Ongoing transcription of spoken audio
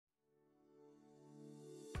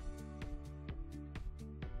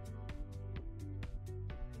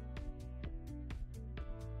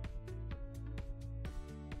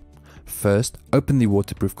First, open the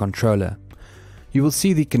waterproof controller. You will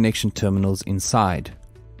see the connection terminals inside.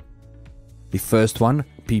 The first one,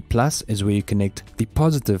 P+, is where you connect the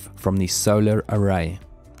positive from the solar array.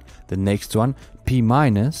 The next one, P-,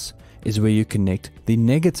 is where you connect the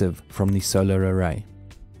negative from the solar array.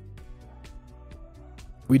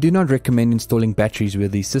 We do not recommend installing batteries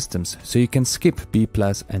with these systems, so you can skip B+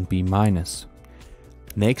 and B-.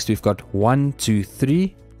 Next, we've got 1, 2,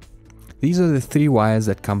 3. These are the 3 wires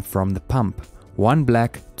that come from the pump. 1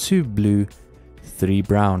 black, 2 blue, 3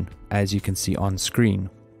 brown, as you can see on screen.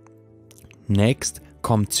 Next,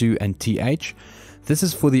 COM2 and TH. This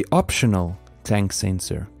is for the optional tank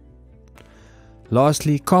sensor.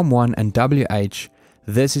 Lastly, COM1 and WH.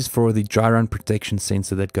 This is for the dry run protection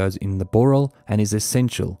sensor that goes in the borehole and is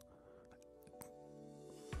essential.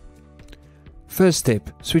 First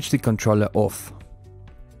step, switch the controller off.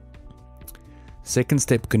 Second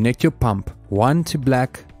step, connect your pump. 1 to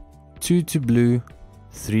black, 2 to blue,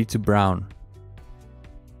 3 to brown.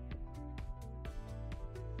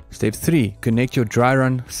 Step 3, connect your dry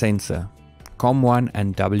run sensor, COM1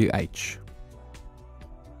 and WH.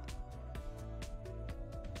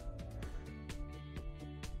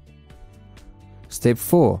 Step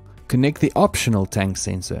 4. Connect the optional tank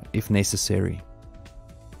sensor if necessary.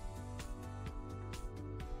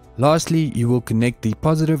 Lastly, you will connect the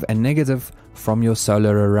positive and negative from your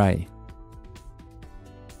solar array.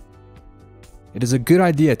 It is a good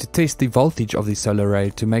idea to test the voltage of the solar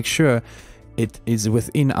array to make sure it is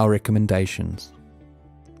within our recommendations.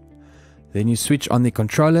 Then you switch on the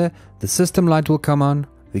controller, the system light will come on,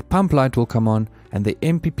 the pump light will come on, and the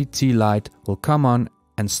MPPT light will come on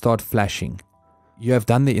and start flashing. You have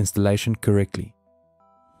done the installation correctly.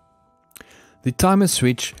 The timer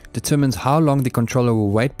switch determines how long the controller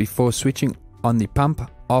will wait before switching on the pump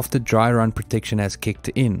after dry run protection has kicked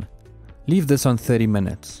in. Leave this on 30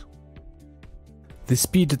 minutes. The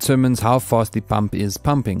speed determines how fast the pump is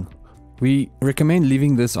pumping. We recommend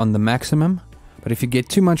leaving this on the maximum, but if you get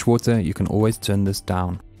too much water, you can always turn this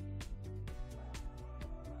down.